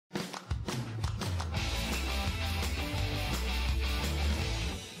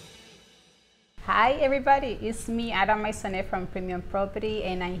Hi everybody, it's me Ara Maysonet from Premium Property,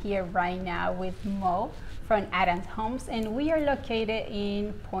 and I'm here right now with Mo from Ara Homes, and we are located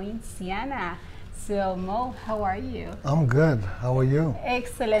in Poinciana. So Mo, how are you? I'm good. How are you?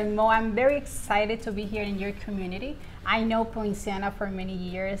 Excellent, Mo. I'm very excited to be here in your community. I know Poinciana for many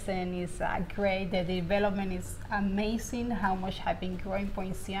years, and it's great. The development is amazing. How much have been growing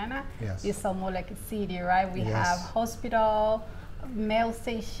Poinciana? Yes. It's almost like a city, right? We Yes. have hospital, mail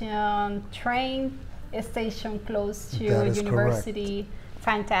station, train station close to That is university.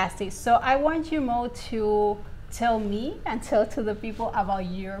 Fantastic. So I want you, Mo, to tell me and tell to the people about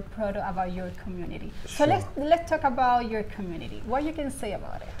your product, about your community. Sure. So let's talk about your community. What you can say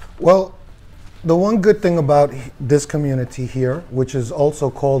about it? Well, the one good thing about this community here, which is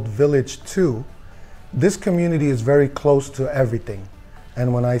also called Village 2, this community is very close to everything.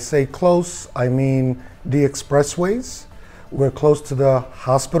 And when I say close, I mean the expressways. We're close to the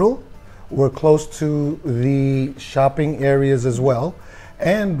hospital. We're close to the shopping areas as well.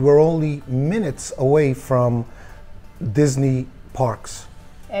 And we're only minutes away from Disney parks.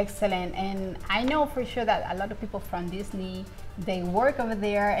 Excellent. And I know for sure that a lot of people from Disney, they work over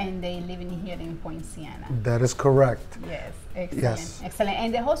there and they live in here in Poinciana. That is correct. Yes, excellent. Yes. Excellent.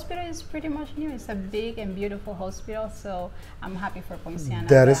 And the hospital is pretty much new. It's a big and beautiful hospital, so I'm happy for Poinciana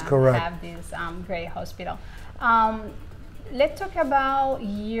That is correct. have this great hospital. Let's talk about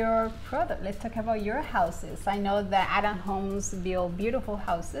your product. Let's talk about your houses. I know that Ara Homes build beautiful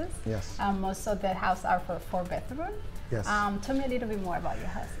houses. Yes. Most of the houses are for 4-bedroom. Yes. Tell me a little bit more about your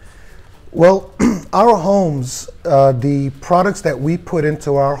houses. Well, our homes, the products that we put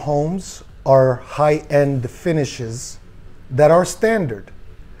into our homes are high-end finishes that are standard,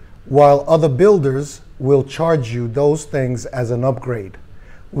 while other builders will charge you those things as an upgrade.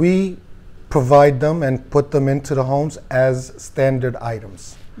 We provide them and put them into the homes as standard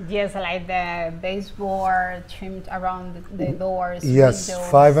items. Yes, like the baseboard trimmed around the doors. Yes,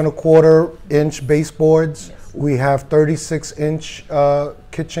 windows. 5¼ inch baseboards. Yes. We have 36-inch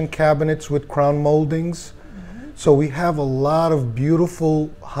kitchen cabinets with crown moldings. So we have a lot of beautiful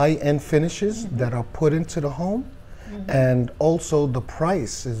high-end finishes that are put into the home. And also the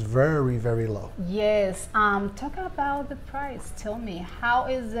price is very, very low. Yes, talk about the price. Tell me, how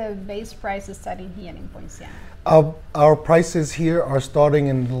is the base price starting here in Poinciana? Our prices here are starting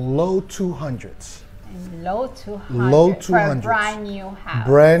in the low 200s. In low 200. Low For a 200s. brand new house.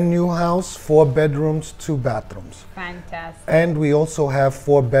 Brand new house, 4 bedrooms, 2 bathrooms. Fantastic. And we also have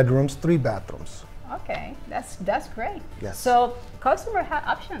 4 bedrooms, 3 bathrooms. Okay, that's great. Yes. So customer have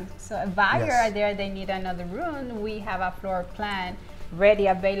options. So a buyer Yes. are there, they need another room. We have a floor plan ready,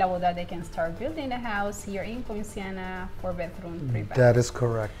 available, that they can start building a house here in Poinciana, 4-bedroom, 3-bath. That is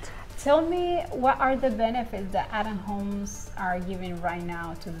correct. Tell me, what are the benefits that Ara Homes are giving right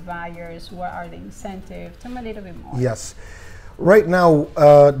now to the buyers? What are the incentives? Tell me a little bit more. Yes. Right now,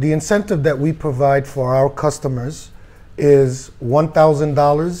 the incentive that we provide for our customers is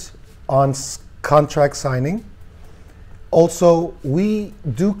 $1,000 on contract signing. Also, we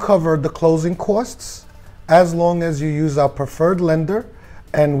do cover the closing costs as long as you use our preferred lender,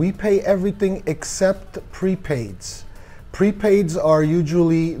 and we pay everything except prepaids. Prepaids are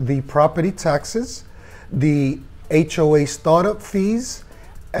usually the property taxes, the HOA startup fees,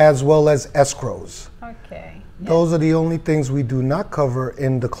 as well as escrows. Okay. Those are the only things we do not cover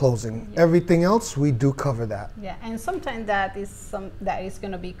in the closing. Everything else, we do cover that. Yeah, and sometimes that is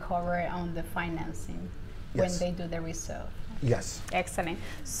going to be covered on the financing when Yes. they do the resale. Yes. Excellent.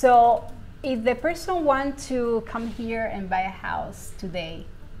 So if the person wants to come here and buy a house today,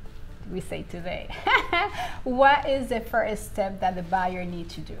 we say today, what is the first step that the buyer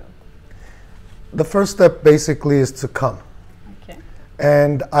needs to do? The first step basically is to come. Okay.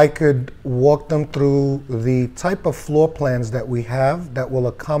 And I could walk them through the type of floor plans that we have that will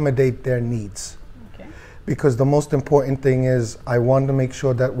accommodate their needs. Okay. Because the most important thing is I want to make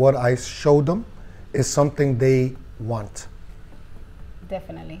sure that what I show them is something they want.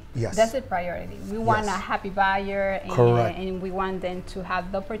 Definitely. Yes. That's the priority. We want a Yes. happy buyer, Correct. and we want them to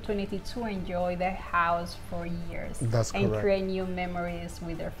have the opportunity to enjoy their house for years. That's and correct. create new memories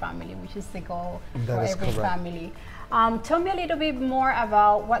with their family, which is the goal That for is every correct. family. Tell me a little bit more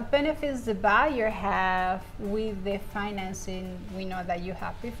about what benefits the buyer have with the financing. We know that you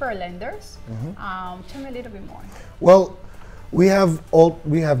have preferred lenders. Tell me a little bit more. Well, we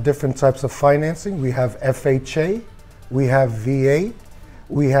have different types of financing. We have FHA, we have VA,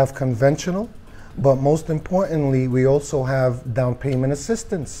 we have conventional, but most importantly, we also have down payment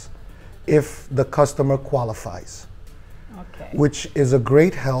assistance if the customer qualifies, Okay. which is a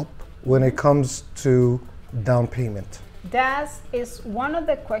great help when it comes to down payment. That is one of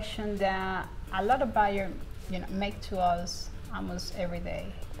the questions that a lot of buyers, make to us almost every day.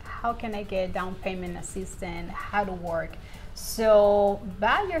 How can I get down payment assistance? How to work? So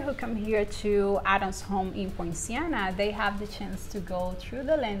buyers who come here to Adam's home in Poinciana, they have the chance to go through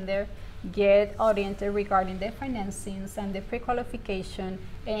the lender, get oriented regarding the financings and the pre-qualification,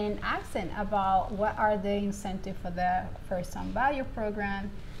 and ask them about what are the incentives for the first-time buyer program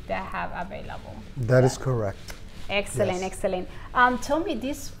that have available. That is correct. Excellent, Yes. excellent. Tell me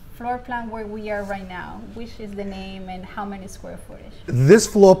this floor plan where we are right now, which is the name and how many square footage? This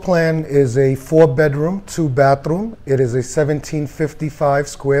floor plan is a 4-bedroom, 2-bathroom. It is a 1755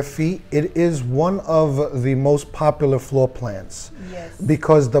 square feet. It is one of the most popular floor plans. Yes.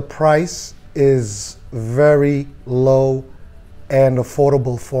 Because the price is very low and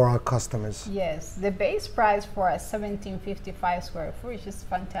affordable for our customers. Yes, the base price for a 1755 square footage is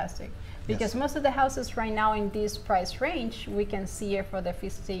fantastic. Because most of the houses right now in this price range, we can see it for the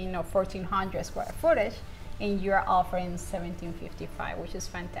 15 or 1400 square footage, and you're offering 1755, which is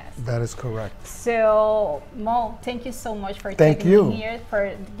fantastic. That is correct. So, Mo, thank you so much for Thank taking you. me here,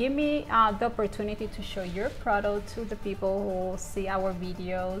 for giving me the opportunity to show your product to the people who see our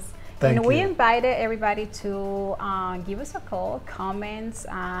videos. Thank And we you. invited everybody to give us a call, comments,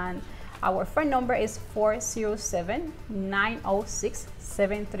 and our phone number is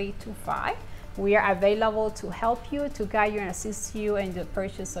 407-906-7325. We are available to help you, to guide you and assist you in the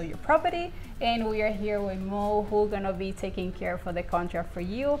purchase of your property. And we are here with Mo, who's gonna be taking care for the contract for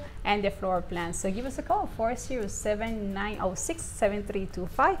you and the floor plan. So give us a call,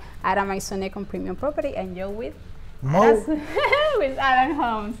 407-906-7325. Ara Maysonet on Premium Property, and you're with Mo. with Adam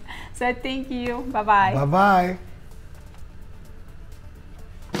Homes. So thank you. Bye-bye. Bye-bye.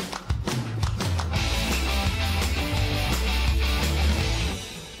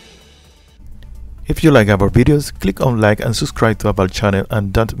 If you like our videos, click on like and subscribe to our channel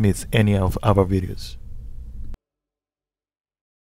and don't miss any of our videos.